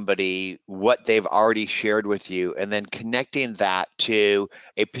to somebody what they've already shared with you, and then connecting that to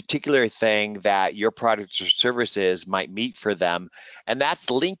a particular thing that your products or services might meet for them. And that's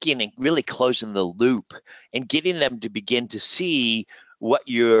linking and really closing the loop and getting them to begin to see what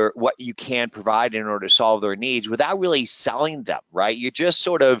you can provide in order to solve their needs without really selling them, right? You're just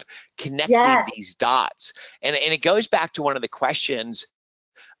sort of connecting these dots. And it goes back to one of the questions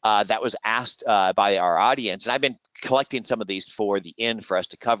that was asked by our audience, and I've been collecting some of these for the end for us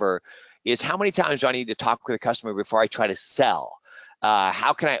to cover, is how many times do I need to talk with a customer before I try to sell?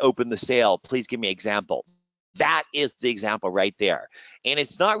 How can I open the sale? Please give me an example. That is the example right there. And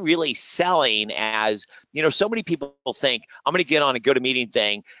it's not really selling as, so many people think I'm going to get on a go-to-meeting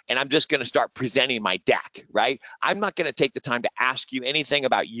thing and I'm just going to start presenting my deck, right? I'm not going to take the time to ask you anything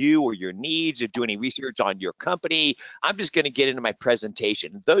about you or your needs or do any research on your company. I'm just going to get into my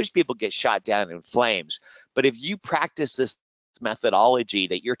presentation. Those people get shot down in flames. But if you practice this methodology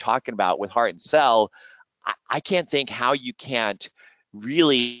that you're talking about with Heart and Sell, I can't think how you can't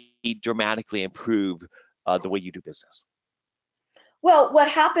really dramatically improve the way you do business. Well, what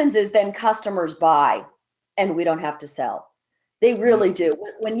happens is then customers buy and we don't have to sell. They really do.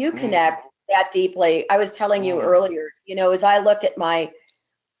 When you connect that deeply, I was telling you earlier, as I look at my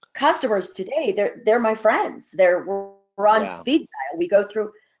customers today, they're my friends. We're on speed dial. We go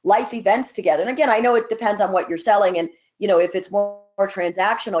through life events together. And again, I know it depends on what you're selling. And, if it's more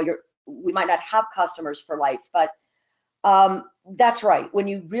transactional, we might not have customers for life, but that's right. When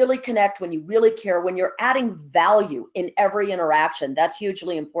you really connect, when you really care, when you're adding value in every interaction, that's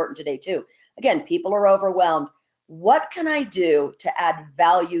hugely important today too. Again, people are overwhelmed. What can I do to add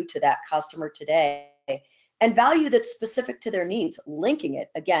value to that customer today? And value that's specific to their needs, linking it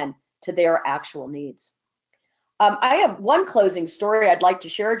again to their actual needs. I have one closing story I'd like to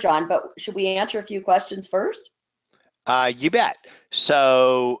share, John, but should we answer a few questions first? You bet.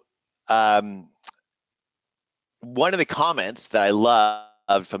 So one of the comments that I love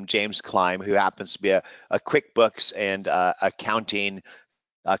from James Klein, who happens to be a QuickBooks and accounting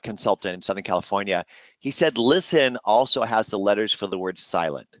consultant in Southern California, he said, listen also has the letters for the word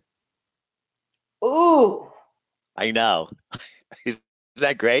silent. Ooh. I know. Isn't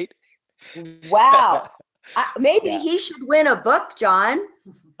that great? Wow. Maybe Yeah. he should win a book, Jon.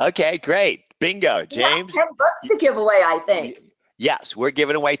 Okay, great. Bingo, James. 10 books to give away, I think. Yes, we're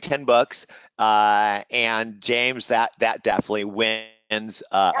giving away 10 books. And James, that definitely wins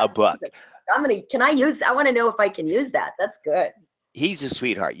a book. I want to know if I can use that. That's good. He's a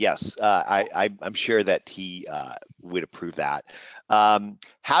sweetheart. Yes, I'm sure that he would approve that.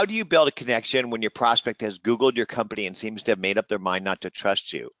 How do you build a connection when your prospect has Googled your company and seems to have made up their mind not to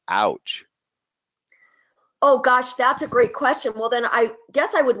trust you? Ouch. Oh gosh, that's a great question. Well, then I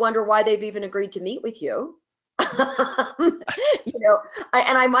guess I would wonder why they've even agreed to meet with you. And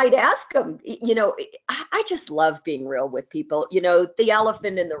I might ask them, I just love being real with people, the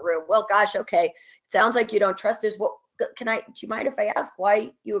elephant in the room. Well, gosh, okay. Sounds like you don't trust us. Well, do you mind if I ask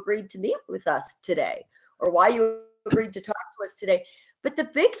why you agreed to meet with us today, or why you agreed to talk to us today? But the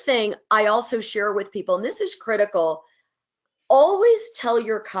big thing I also share with people, and this is critical, always tell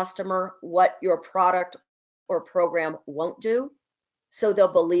your customer what your product or program won't do, so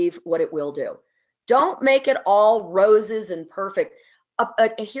they'll believe what it will do. Don't make it all roses and perfect.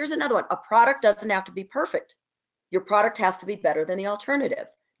 Here's another one. A product doesn't have to be perfect. Your product has to be better than the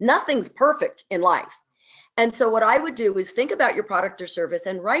alternatives. Nothing's perfect in life. And so what I would do is think about your product or service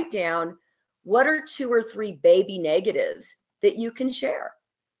and write down what are 2 or 3 baby negatives that you can share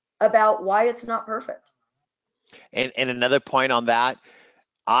about why it's not perfect. And another point on that,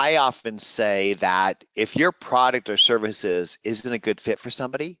 I often say that if your product or services isn't a good fit for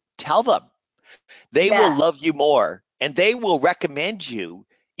somebody, tell them. They will love you more, and they will recommend you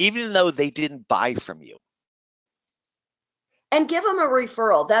even though they didn't buy from you. And give them a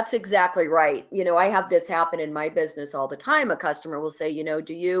referral. That's exactly right. I have this happen in my business all the time. A customer will say,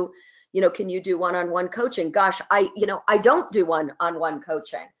 can you do one-on-one coaching? Gosh, I don't do one-on-one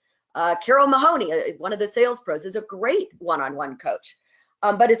coaching. Carol Mahoney, one of the sales pros, is a great one-on-one coach.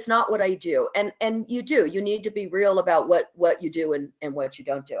 But it's not what I do. And you need to be real about what you do and what you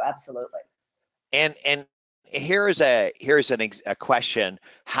don't do. Absolutely. And here's a question: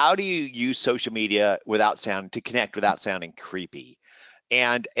 how do you use social media to connect without sounding creepy?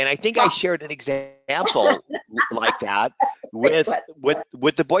 And I think I shared an example like that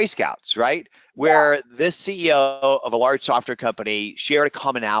with the Boy Scouts, right? Where this CEO of a large software company shared a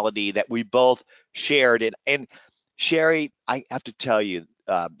commonality that we both shared. And Shari, I have to tell you,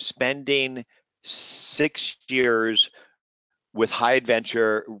 spending 6 years with high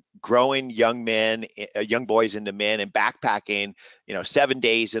adventure, growing young boys into men, and backpacking, 7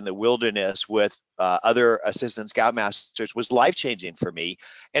 days in the wilderness with other assistant scoutmasters was life-changing for me.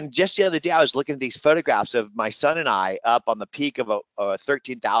 And just the other day, I was looking at these photographs of my son and I up on the peak of a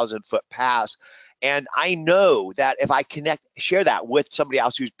 13,000 foot pass. And I know that if I share that with somebody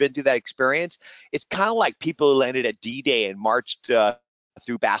else who's been through that experience, it's kind of like people who landed at D-Day and marched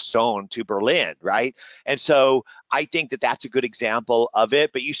through Bastogne to Berlin, right? And so I think that that's a good example of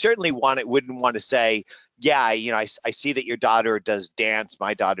it. But you certainly wouldn't want to say, yeah, I see that your daughter does dance.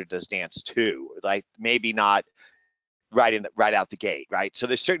 My daughter does dance too. Like maybe not right out the gate, right? So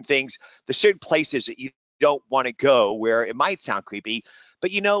there's certain places that you don't want to go where it might sound creepy.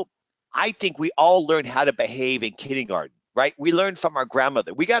 But I think we all learned how to behave in kindergarten, right? We learned from our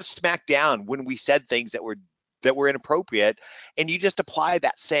grandmother. We got smacked down when we said things that were inappropriate, and you just apply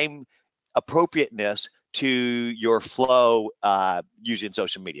that same appropriateness to your flow using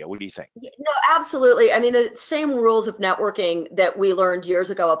social media. What do you think? No, absolutely. I mean, the same rules of networking that we learned years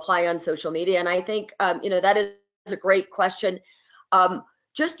ago apply on social media. And I think, that is a great question.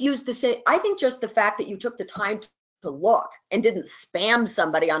 Just use the same. I think just the fact that you took the time to look and didn't spam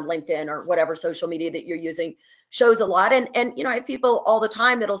somebody on LinkedIn or whatever social media that you're using shows a lot. And I have people all the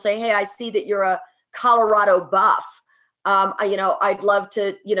time that'll say, hey, I see that you're a Colorado buff. I'd love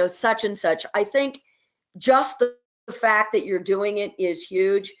to, such and such. I think just the fact that you're doing it is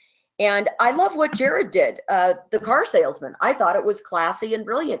huge. And I love what Jared did, the car salesman. I thought it was classy and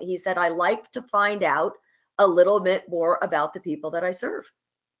brilliant. He said, I like to find out a little bit more about the people that I serve,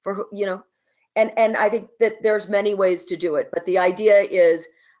 and I think that there's many ways to do it. But the idea is,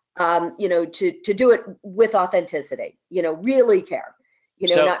 to do it with authenticity, really care,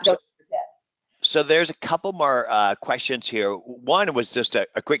 don't forget. So there's a couple more questions here. One was just a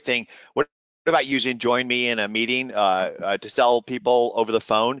quick thing. What about using Join Me in a meeting to sell people over the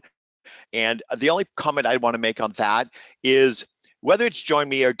phone? And the only comment I want to make on that is whether it's Join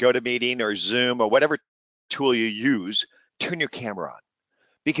Me or GoToMeeting or Zoom or whatever tool you use, turn your camera on.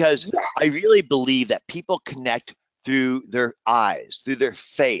 Because Yes. I really believe that people connect through their eyes, through their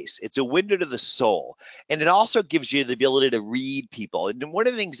face. It's a window to the soul. And it also gives you the ability to read people. And one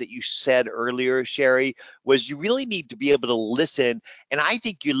of the things that you said earlier, Shari, was you really need to be able to listen. And I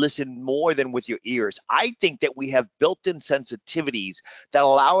think you listen more than with your ears. I think that we have built-in sensitivities that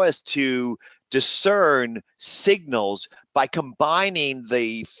allow us to discern signals by combining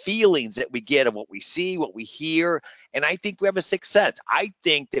the feelings that we get of what we see, what we hear. And I think we have a sixth sense. I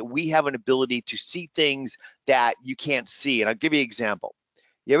think that we have an ability to see things that you can't see. And I'll give you an example.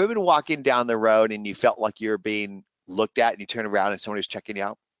 You ever been walking down the road and you felt like you're being looked at and you turn around and somebody was checking you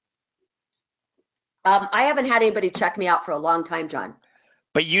out? I haven't had anybody check me out for a long time, John.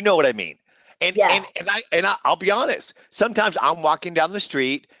 But you know what I mean. And Yes. I'll be honest. Sometimes I'm walking down the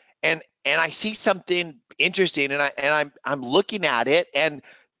street and I see something interesting and I'm looking at it, and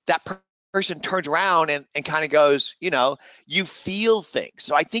that person turns around and kind of goes, you feel things.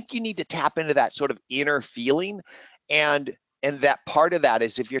 So I think you need to tap into that sort of inner feeling, and that part of that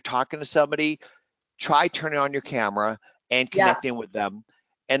is, if you're talking to somebody, try turning on your camera and Yeah. connecting with them.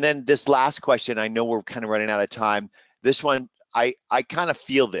 And then this last question, I know we're kind of running out of time. This one, I kind of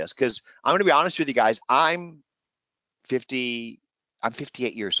feel this, because I'm going to be honest with you guys. I'm 58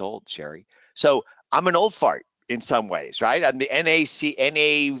 years old, Shari. So I'm an old fart in some ways, right? And the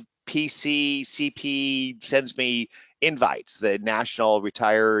NAPC CP sends me invites, the National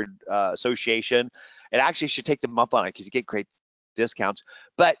Retired Association. It actually should take them up on it because you get great discounts.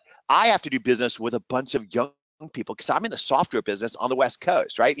 But I have to do business with a bunch of young people because I'm in the software business on the West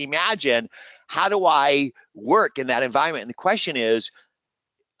Coast, right? Imagine, how do I work in that environment? And the question is,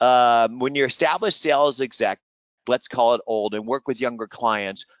 when you're established sales exec, let's call it old, and work with younger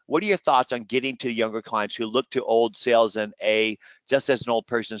clients, what are your thoughts on getting to younger clients who look to old sales and just as an old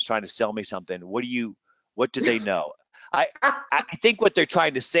person is trying to sell me something? What do they know? I think what they're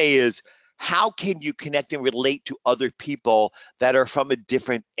trying to say is, how can you connect and relate to other people that are from a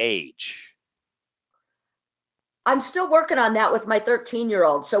different age? I'm still working on that with my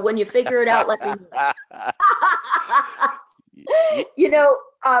 13-year-old. So when you figure it out, let me know.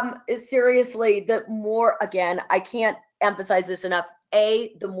 Seriously, the more, again, I can't emphasize this enough.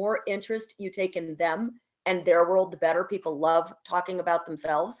 The more interest you take in them and their world, the better. People love talking about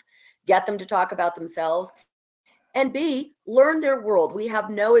themselves. Get them to talk about themselves. And B, learn their world. We have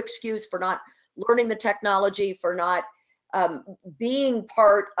no excuse for not learning the technology, for not being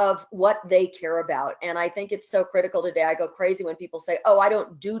part of what they care about. And I think it's so critical today. I go crazy when people say, oh, I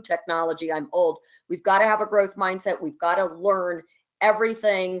don't do technology, I'm old. We've got to have a growth mindset. We've got to learn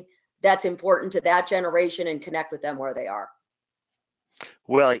everything that's important to that generation and connect with them where they are.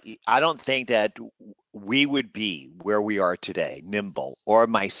 Well, I don't think that we would be where we are today, Nimble, or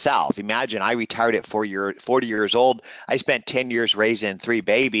myself. Imagine, I retired at 40 years old. I spent 10 years raising 3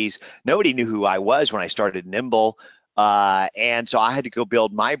 babies. Nobody knew who I was when I started Nimble. And so I had to go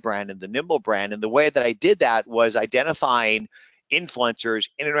build my brand and the Nimble brand. And the way that I did that was identifying influencers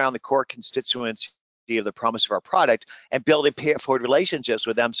in and around the core constituency of the promise of our product and building pay it forward relationships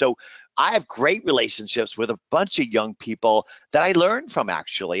with them. So I have great relationships with a bunch of young people that I learned from,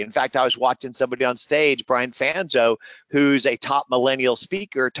 actually. In fact, I was watching somebody on stage, Brian Fanzo, who's a top millennial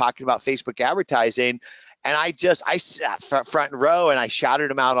speaker, talking about Facebook advertising. And I sat front row and I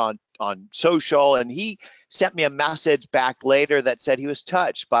shouted him out on social, and he sent me a message back later that said he was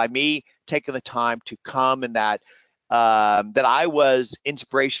touched by me taking the time to come, and that I was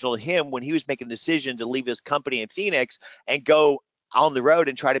inspirational to him when he was making a decision to leave his company in Phoenix and go on the road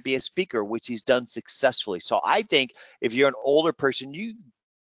and try to be a speaker, which he's done successfully. So I think if you're an older person,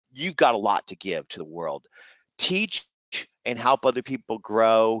 you've got a lot to give to the world. Teach and help other people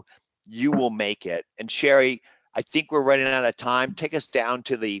grow. You will make it. And Shari, I think we're running out of time. Take us down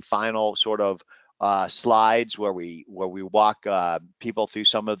to the final sort of slides where we walk people through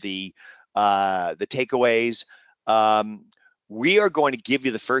some of the takeaways. We are going to give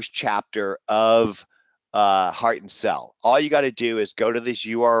you the first chapter of Heart and Sell. All you got to do is go to this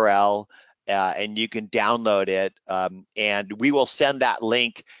URL and you can download it, and we will send that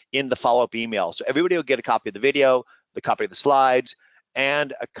link in the follow-up email. So everybody will get a copy of the video, the copy of the slides,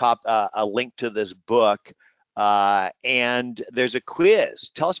 and a link to this book. And there's a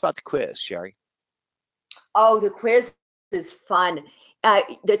quiz. Tell us about the quiz, Shari. Oh, the quiz is fun.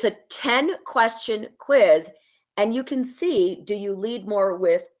 It's a 10-question quiz, and you can see, do you lead more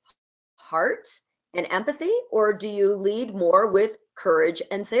with heart and empathy, or do you lead more with courage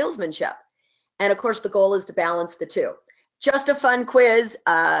and salesmanship? And of course, the goal is to balance the two. Just a fun quiz.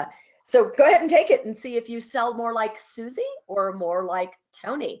 So go ahead and take it and see if you sell more like Susie or more like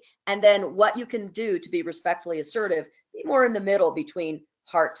Tony. And then what you can do to be respectfully assertive, be more in the middle between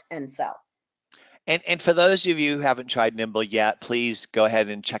heart and sell. And for those of you who haven't tried Nimble yet, please go ahead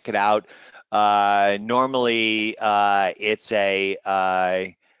and check it out. Normally, it's a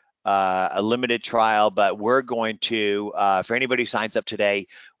limited trial, but we're going to, for anybody who signs up today,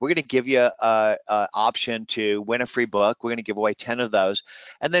 we're going to give you an option to win a free book. We're going to give away 10 of those.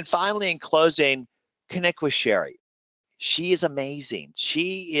 And then finally, in closing, connect with Shari. She is amazing.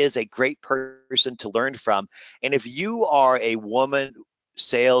 She is a great person to learn from. And if you are a woman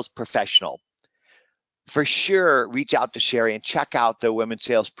sales professional, for sure, reach out to Shari and check out the Women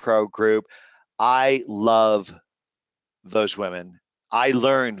Sales Pro group. I love those women. I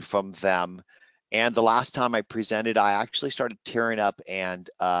learned from them. And the last time I presented, I actually started tearing up and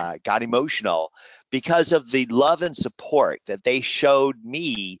got emotional because of the love and support that they showed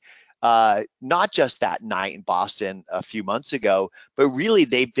me, not just that night in Boston a few months ago, but really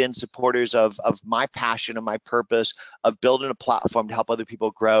they've been supporters of my passion and my purpose of building a platform to help other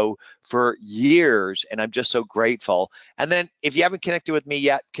people grow for years. And I'm just so grateful. And then if you haven't connected with me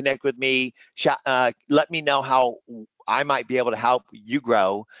yet, connect with me. Let me know how I might be able to help you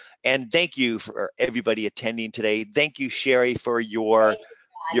grow. And thank you for everybody attending today. Thank you, Shari, for your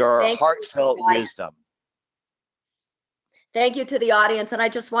heartfelt wisdom. Thank you to the audience. And I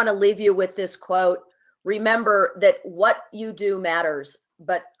just want to leave you with this quote. Remember that what you do matters,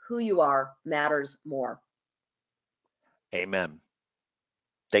 but who you are matters more. Amen.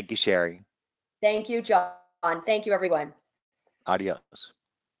 Thank you, Shari. Thank you, Jon. Thank you, everyone. Adios.